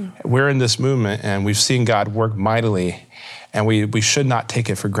 We're in this movement, and we've seen God work mightily, and we should not take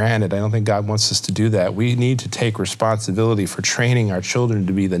it for granted. I don't think God wants us to do that. We need to take responsibility for training our children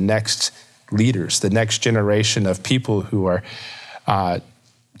to be the next leaders, the next generation of people who are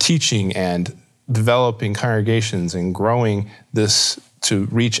teaching and developing congregations and growing this to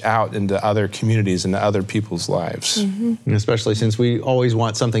reach out into other communities and other people's lives. And especially since we always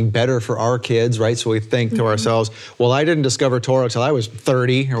want something better for our kids, right? So we think to ourselves, well, I didn't discover Torah till I was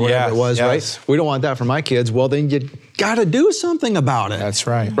 30 or whatever it was, right? We don't want that for my kids. Well, then you gotta do something about it. That's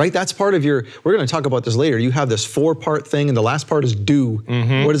right. Right, that's part of your, we're gonna talk about this later. You have this 4-part thing, and the last part is do.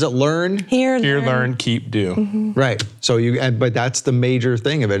 What is it, learn? Hear, learn, keep, do. Right, so but that's the major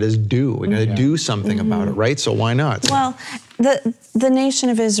thing of it is do. We gotta do something about it, right? So why not? Well, the nation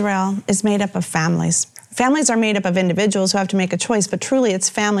of Israel is made up of families. Families are made up of individuals who have to make a choice, but truly it's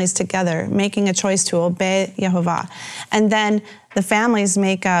families together making a choice to obey Yehovah. And then the families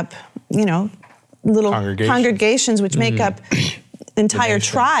make up, little congregations which make up entire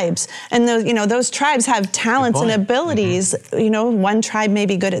tribes. And those tribes have talents and abilities. One tribe may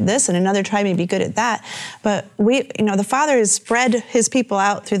be good at this and another tribe may be good at that. But the Father has spread his people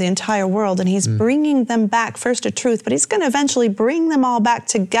out through the entire world, and he's bringing them back first to truth, but he's going to eventually bring them all back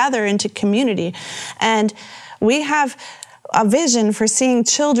together into community. And we have a vision for seeing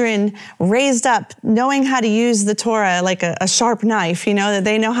children raised up, knowing how to use the Torah like a sharp knife, that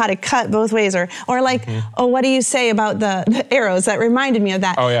they know how to cut both ways, or like, oh, what do you say about the arrows? That reminded me of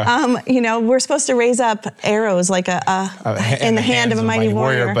that. Oh, yeah. We're supposed to raise up arrows like in the hand of a mighty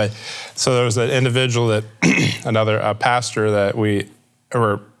warrior. But so there was an individual that, another pastor that we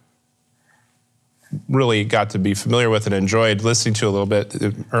really got to be familiar with and enjoyed listening to a little bit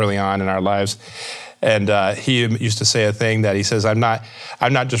early on in our lives. And he used to say a thing that he says, I'm not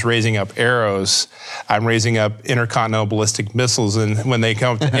just raising up arrows, I'm raising up intercontinental ballistic missiles, and when they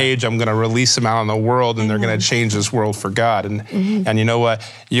come to age, I'm going to release them out in the world, and they're going to change this world for God. And you know what?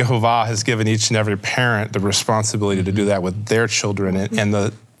 Yehovah has given each and every parent the responsibility to do that with their children, and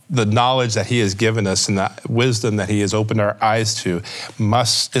the knowledge that he has given us and the wisdom that he has opened our eyes to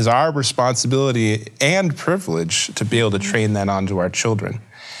is our responsibility and privilege to be able to train that onto our children.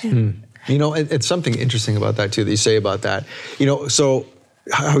 It's something interesting about that too, that you say about that. So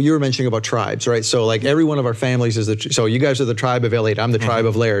how you were mentioning about tribes, right? So like every one of our families so you guys are the tribe of Elliott, I'm the tribe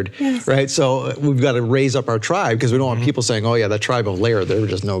of Laird, right? So we've got to raise up our tribe because we don't want people saying, oh yeah, that tribe of Laird, they're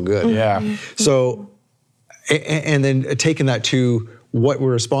just no good. So, and then taking that to what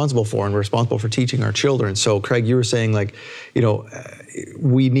we're responsible for, and we're responsible for teaching our children. So Kraig, you were saying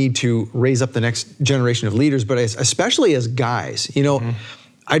we need to raise up the next generation of leaders, but especially as guys,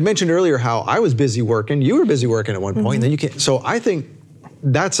 I'd mentioned earlier how I was busy working, you were busy working at one point, and then you can't, so I think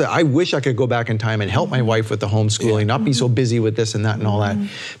I wish I could go back in time and help my wife with the homeschooling, not be so busy with this and that and all that,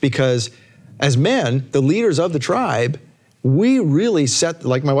 because as men, the leaders of the tribe, we really set,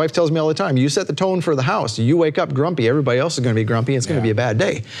 like my wife tells me all the time, you set the tone for the house. You wake up grumpy, everybody else is going to be grumpy, it's going to be a bad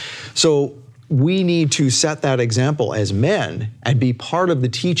day. So we need to set that example as men and be part of the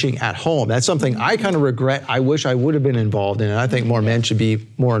teaching at home. That's something I kind of regret. I wish I would have been involved in, and I think more men should be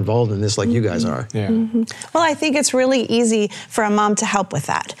more involved in this like you guys are. Well, I think it's really easy for a mom to help with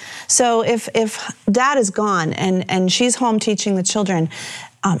that. So if dad is gone and she's home teaching the children,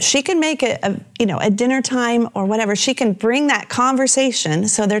 she can make it at dinner time or whatever. She can bring that conversation.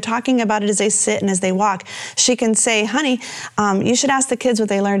 So they're talking about it as they sit and as they walk. She can say, honey, you should ask the kids what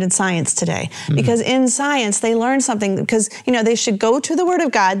they learned in science today. Because in science, they learn something, because, they should go to the Word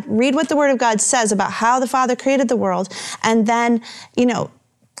of God, read what the Word of God says about how the Father created the world, and then,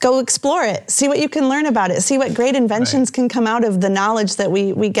 go explore it, see what you can learn about it, see what great inventions can come out of the knowledge that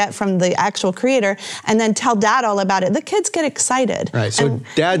we get from the actual creator, and then tell dad all about it. The kids get excited. Right, so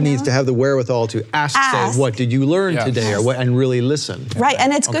dad needs to have the wherewithal to ask. Say, what did you learn today, or what, and really listen. Right,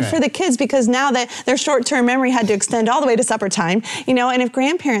 and it's good for the kids, because now that their short-term memory had to extend all the way to supper time, and if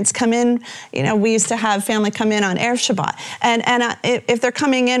grandparents come in, we used to have family come in on Erev Shabbat, and if they're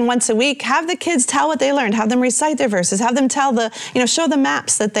coming in once a week, have the kids tell what they learned, have them recite their verses, have them tell show the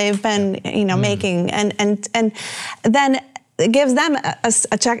maps that they've been, making, and then it gives them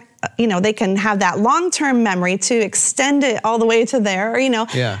a check. They can have that long-term memory to extend it all the way to there, or,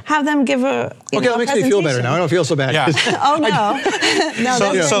 have them give a Okay, that makes me feel better now. I don't feel so bad. Yeah. Oh, no. No,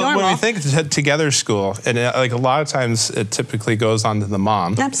 that's so normal. when we think together school, and like a lot of times it typically goes on to the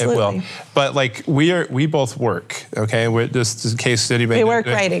mom. Absolutely. It will. But like we both work, okay? We're just in case anybody... We work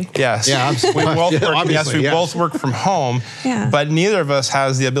writing. Yes. Yeah, we both work. obviously, Yes, we both work from home. Yeah. But neither of us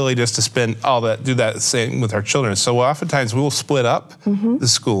has the ability just to do that same with our children. So oftentimes we'll split up the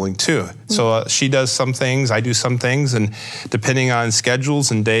schooling too. So she does some things, I do some things, and depending on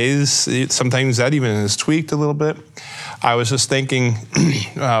schedules and days, sometimes that even is tweaked a little bit. I was just thinking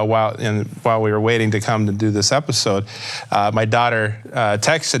while we were waiting to come to do this episode, my daughter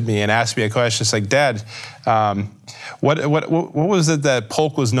texted me and asked me a question. It's like, Dad, what was it that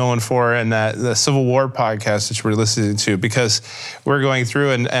Polk was known for in the Civil War podcast that you were listening to? Because we're going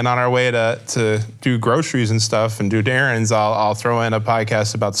through and on our way to do groceries and stuff and do errands, I'll throw in a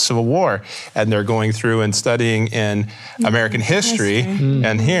podcast about the Civil War, and they're going through and studying in American history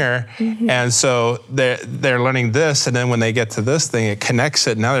and here, and so they're learning this, and then when they get to this thing, it connects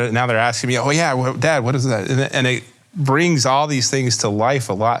it. Now they're asking me, oh yeah, well, Dad, what is that? And it brings all these things to life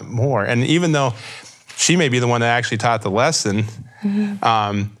a lot more. And even though she may be the one that actually taught the lesson,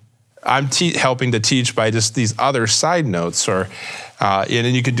 I'm helping to teach by just these other side notes,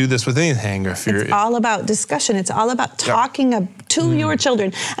 and you could do this with anything. It's all about discussion. It's all about talking to your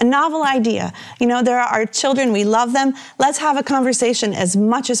children. A novel idea. There are our children. We love them. Let's have a conversation as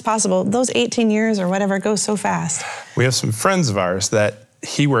much as possible. Those 18 years or whatever go so fast. We have some friends of ours that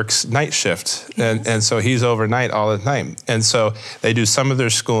he works night shift, and so he's overnight all the time. And so they do some of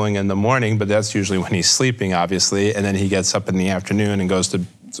their schooling in the morning, but that's usually when he's sleeping, obviously, and then he gets up in the afternoon and goes to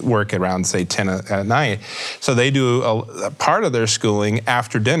work around, say, 10 at night. So they do a part of their schooling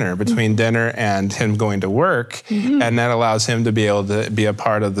after dinner, between dinner and him going to work, and that allows him to be able to be a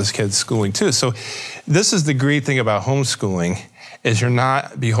part of this kid's schooling too. So this is the great thing about homeschooling, is you're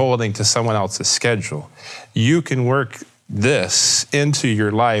not beholden to someone else's schedule. You can work this into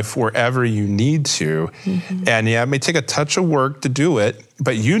your life wherever you need to. And yeah, it may take a touch of work to do it,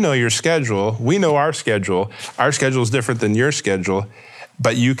 but you know your schedule. We know our schedule. Our schedule is different than your schedule,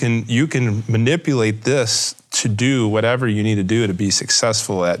 but you can manipulate this to do whatever you need to do to be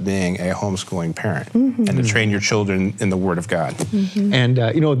successful at being a homeschooling parent and to train your children in the Word of God. And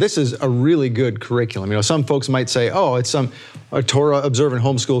this is a really good curriculum. Some folks might say, oh, it's a Torah observant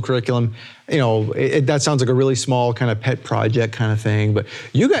homeschool curriculum. That sounds like a really small kind of pet project kind of thing. But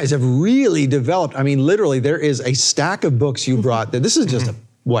you guys have really developed. I mean, literally, there is a stack of books you brought. This is just a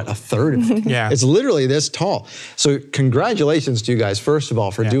third of it. Yeah. It's literally this tall. So congratulations to you guys, first of all,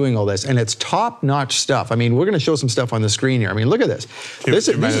 for doing all this. And it's top-notch stuff. I mean, we're going to show some stuff on the screen here. I mean, look at this. This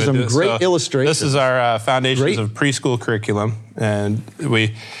is some great illustrations. This is our Foundations of Preschool curriculum. And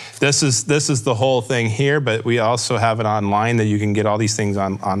this is the whole thing here, but we also have it online that you can get all these things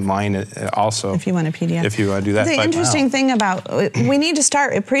online also. If you want a PDF. If you want to do that. The interesting thing about, we need to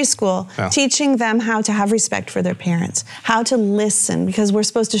start at preschool teaching them how to have respect for their parents, how to listen, because we're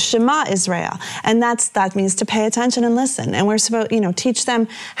supposed to Shema Israel, and that means to pay attention and listen. And we're supposed, teach them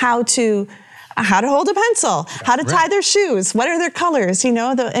how to hold a pencil, how to tie their shoes, what are their colors,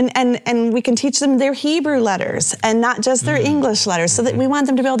 and we can teach them their Hebrew letters and not just their English letters, so that we want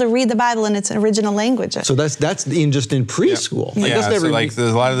them to be able to read the Bible in its original language. So that's just in preschool. There's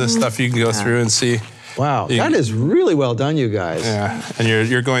a lot of this stuff you can go through and see. Wow, that is really well done, you guys. Yeah, and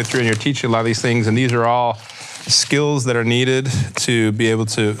you're going through and you're teaching a lot of these things, and these are all skills that are needed to be able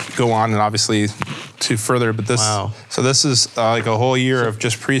to go on and obviously to further, but so this is like a whole year of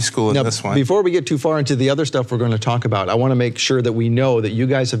just preschool in this one. Before we get too far into the other stuff we're going to talk about, I want to make sure that we know that you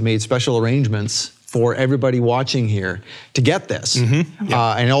guys have made special arrangements for everybody watching here to get this.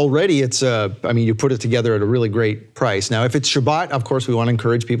 And already it's, you put it together at a really great price. Now, if it's Shabbat, of course, we want to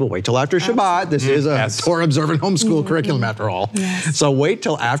encourage people, wait till after Shabbat. This is a Torah observant homeschool curriculum after all. So wait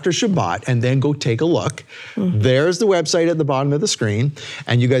till after Shabbat and then go take a look. There's the website at the bottom of the screen.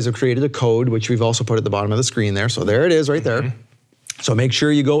 And you guys have created a code, which we've also put at the bottom of the screen there. So there it is right there. So make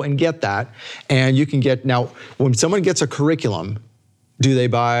sure you go and get that. And you can get, now, when someone gets a curriculum, do they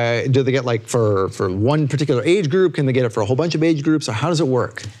get like for one particular age group? Can they get it for a whole bunch of age groups? Or how does it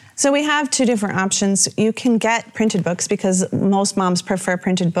work? So we have two different options. You can get printed books because most moms prefer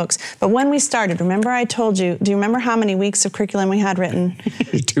printed books. But when we started, remember I told you, do you remember how many weeks of curriculum we had written?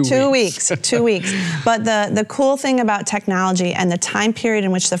 2 weeks. 2 weeks. But the cool thing about technology and the time period in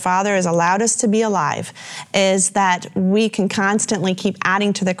which the Father has allowed us to be alive is that we can constantly keep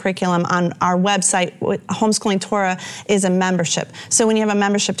adding to the curriculum on our website. Homeschooling Torah is a membership. So when you have a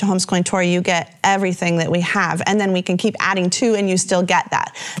membership to Homeschooling Torah, you get everything that we have, and then we can keep adding to, and you still get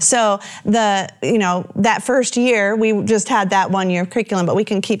that. So that first year, we just had that 1 year of curriculum, but we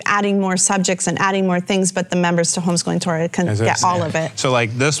can keep adding more subjects and adding more things, but the members to Homeschooling Torah can get all of it. So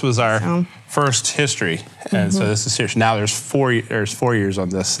like this was our first history, and so this is history. Now there's 4 years on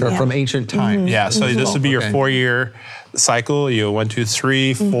this. They're from ancient times. Yeah, so this would be your 4-year cycle. You 1, 2,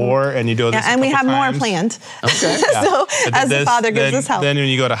 3, 4, and you do this. And we have more planned. Okay. So as the Father gives us help. Then when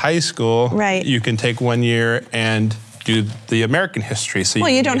you go to high school, right, you can take 1 year and do the American history. So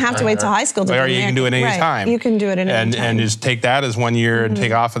you don't have to wait till high school to do it. Or you can do it any time. You can do it at any time. And just take that as 1 year and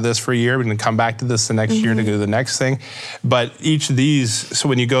take off of this for a year and then come back to this the next year to do the next thing. But each of these, so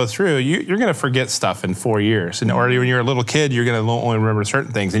when you go through, you're going to forget stuff in 4 years. And or when you're a little kid, you're going to only remember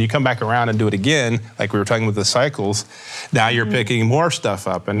certain things. And you come back around and do it again, like we were talking with the cycles. Now you're picking more stuff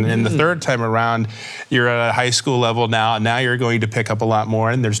up. And then the third time around, you're at a high school level now. And now you're going to pick up a lot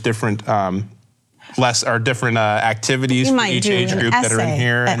more. And there's different different activities for each age group that are in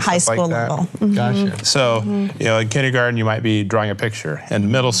here at high school level. Gotcha. So, in kindergarten, you might be drawing a picture. In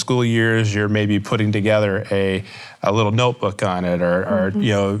middle school years, you're maybe putting together a little notebook on it, or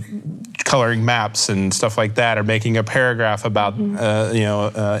coloring maps and stuff like that, or making a paragraph about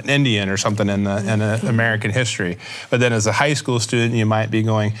an Indian or something in American history. But then as a high school student, you might be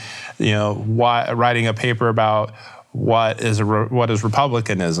going, writing a paper about what is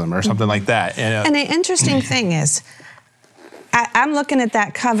republicanism or something like that. And the interesting thing is, I'm looking at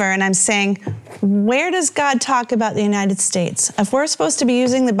that cover and I'm saying, where does God talk about the United States? If we're supposed to be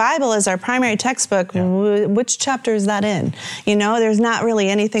using the Bible as our primary textbook, which chapter is that in? There's not really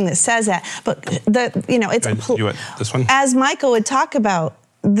anything that says that. But this one? As Michael would talk about,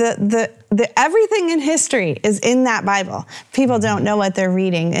 the everything in history is in that Bible. People don't know what they're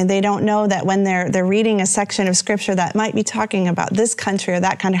reading, and they don't know that when they're reading a section of scripture that might be talking about this country or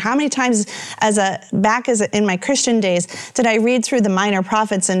that country. How many times in my Christian days did I read through the minor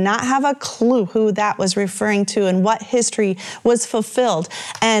prophets and not have a clue who that was referring to and what history was fulfilled,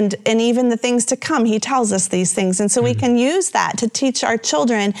 and even the things to come? He tells us these things, and so we can use that to teach our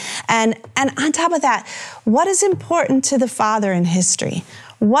children. And on top of that, what is important to the Father in history?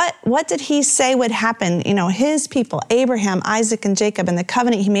 What did he say would happen? His people, Abraham, Isaac, and Jacob, and the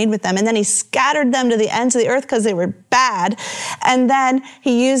covenant he made with them. And then he scattered them to the ends of the earth because they were bad. And then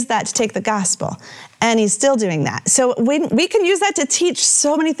he used that to take the gospel. And he's still doing that. So we can use that to teach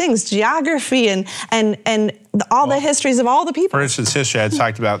so many things, geography and all the histories of all the people. For instance, history I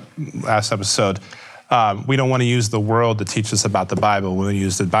talked about last episode. We don't want to use the world to teach us about the Bible. We want to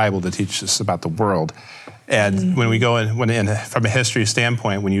use the Bible to teach us about the world. And when we go from a history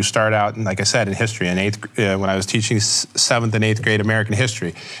standpoint, when you start out, and like I said, in history, when I was teaching 7th and 8th grade American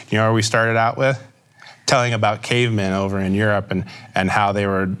history, where we started out with? Telling about cavemen over in Europe and how they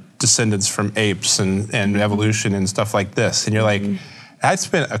were descendants from apes and evolution and stuff like this. And you're like, I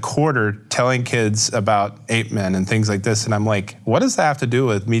spent a quarter telling kids about ape men and things like this, and I'm like, what does that have to do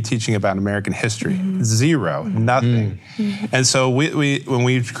with me teaching about American history? Zero, nothing. And so when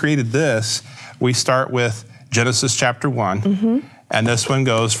we created this, we start with Genesis chapter 1, and this one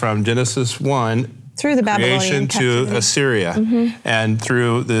goes from Genesis 1 through the creation Babylonian to Assyria, and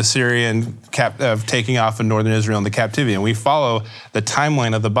through the Assyrian taking off in northern Israel into captivity. And we follow the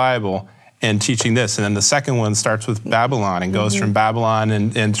timeline of the Bible and teaching this. And then the second one starts with Babylon and goes from Babylon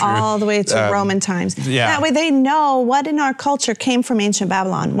and through all the way to Roman times. Yeah. That way they know what in our culture came from ancient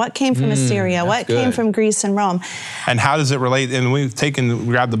Babylon, what came from Assyria, what came from Greece and Rome. And how does it relate? And we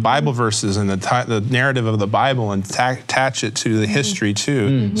grab the Bible verses and the narrative of the Bible and attach it to the history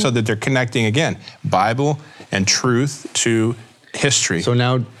too, so that they're connecting again, Bible and truth to history. So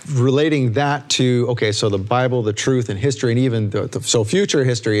now relating that to, so the Bible, the truth, and history, and even so future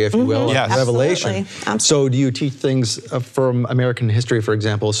history, if you will, Revelation. Absolutely. So do you teach things from American history, for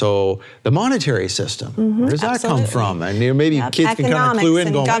example, so the monetary system, where does that come from? And maybe kids can kind of clue in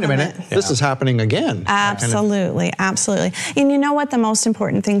and go, wait a minute, this is happening again. Absolutely, absolutely. And you know what the most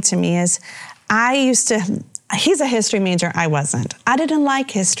important thing to me is? He's a history major, I wasn't. I didn't like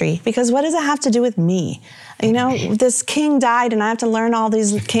history because what does it have to do with me? This king died and I have to learn all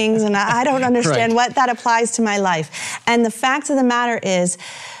these kings and I don't understand what that applies to my life. And the fact of the matter is,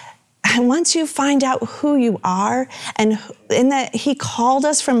 once you find out who you are, and in that he called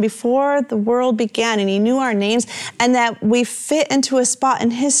us from before the world began, and he knew our names, and that we fit into a spot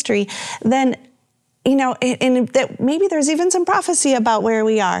in history, then, you know, and that maybe there's even some prophecy about where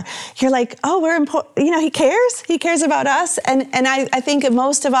we are. You're like, oh, we're important. You know, he cares about us. And I think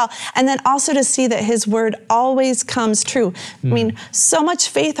most of all, and then also to see that his word always comes true. I mean, so much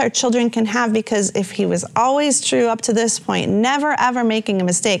faith our children can have, because if he was always true up to this point, never ever making a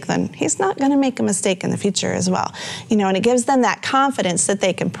mistake, then he's not going to make a mistake in the future as well. You know, and it gives them that confidence that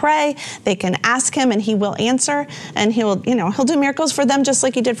they can pray, they can ask him, and he will answer, and he'll do miracles for them just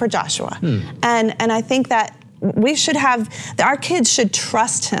like he did for Joshua. And I think that we should our kids should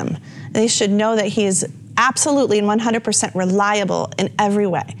trust him. They should know that he is absolutely and 100% reliable in every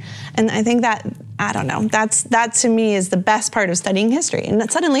way. And I think that, I don't know, that to me is the best part of studying history. And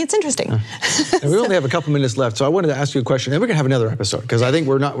that suddenly it's interesting. And we only have a couple minutes left, so I wanted to ask you a question, and we're gonna have another episode, because I think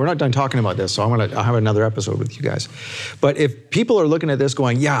we're not done talking about this, so I'll have another episode with you guys. But if people are looking at this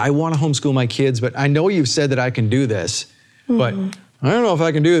going, yeah, I wanna homeschool my kids, but I know you've said that I can do this, but I don't know if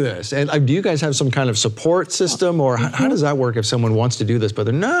I can do this. And do you guys have some kind of support system, or how does that work if someone wants to do this, but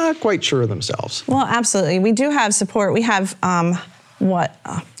they're not quite sure of themselves? Well, absolutely. We do have support. We have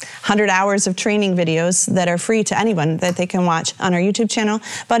 100 hours of training videos that are free to anyone that they can watch on our YouTube channel.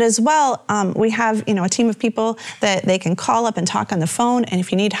 But as well, we have a team of people that they can call up and talk on the phone. And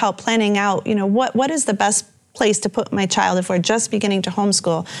if you need help planning out, what is the best place to put my child if we're just beginning to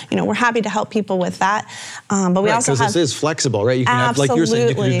homeschool, we're happy to help people with that. But we also have, because this is flexible, right? You can have, like you're saying,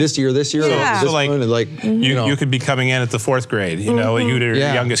 you can do this year, Yeah. So like, you could be coming in at the 4th grade, your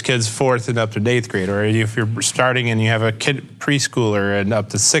youngest kid's 4th and up to 8th grade, or if you're starting and you have a kid preschooler and up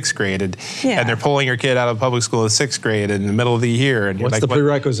to 6th grade, and they're pulling your kid out of public school in 6th grade in the middle of the year, and what's the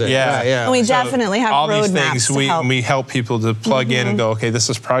prerequisite? And we definitely have all road these maps things. We help people to plug in and go, okay, this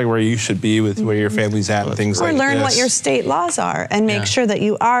is probably where you should be with where your family's at and things. Or learn what your state laws are, and make sure that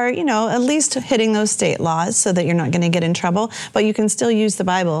you are, at least hitting those state laws, so that you're not going to get in trouble. But you can still use the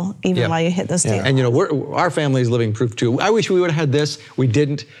Bible even while you hit those state laws. And our family is living proof too. I wish we would have had this. We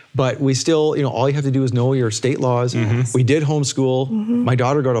didn't, but we still, all you have to do is know your state laws. We did homeschool. My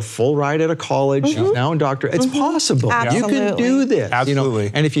daughter got a full ride at a college. She's now a doctorate. It's possible. Absolutely. You can do this. Absolutely.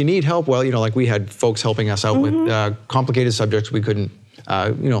 And if you need help, well, like we had folks helping us out with complicated subjects we couldn't. We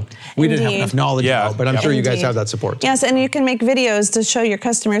didn't have enough knowledge about, but I'm sure you guys have that support. Yes, and you can make videos to show your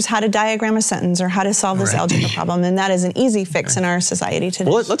customers how to diagram a sentence or how to solve this algebra problem, and that is an easy fix in our society today.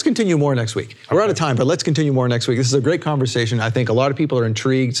 Well, let's continue more next week. We're out of time, but let's continue more next week. This is a great conversation. I think a lot of people are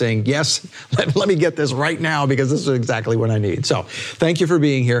intrigued, saying, yes, let me get this right now, because this is exactly what I need. So thank you for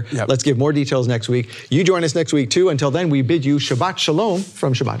being here. Let's give more details next week. You join us next week, too. Until then, we bid you Shabbat Shalom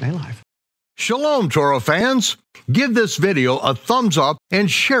from Shabbat Night Live. Shalom, Torah fans. Give this video a thumbs up and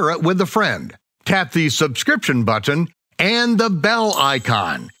share it with a friend. Tap the subscription button and the bell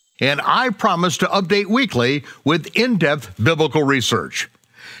icon. And I promise to update weekly with in-depth biblical research.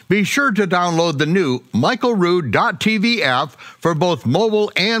 Be sure to download the new michaelrood.tv app for both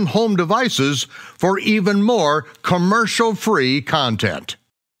mobile and home devices for even more commercial-free content.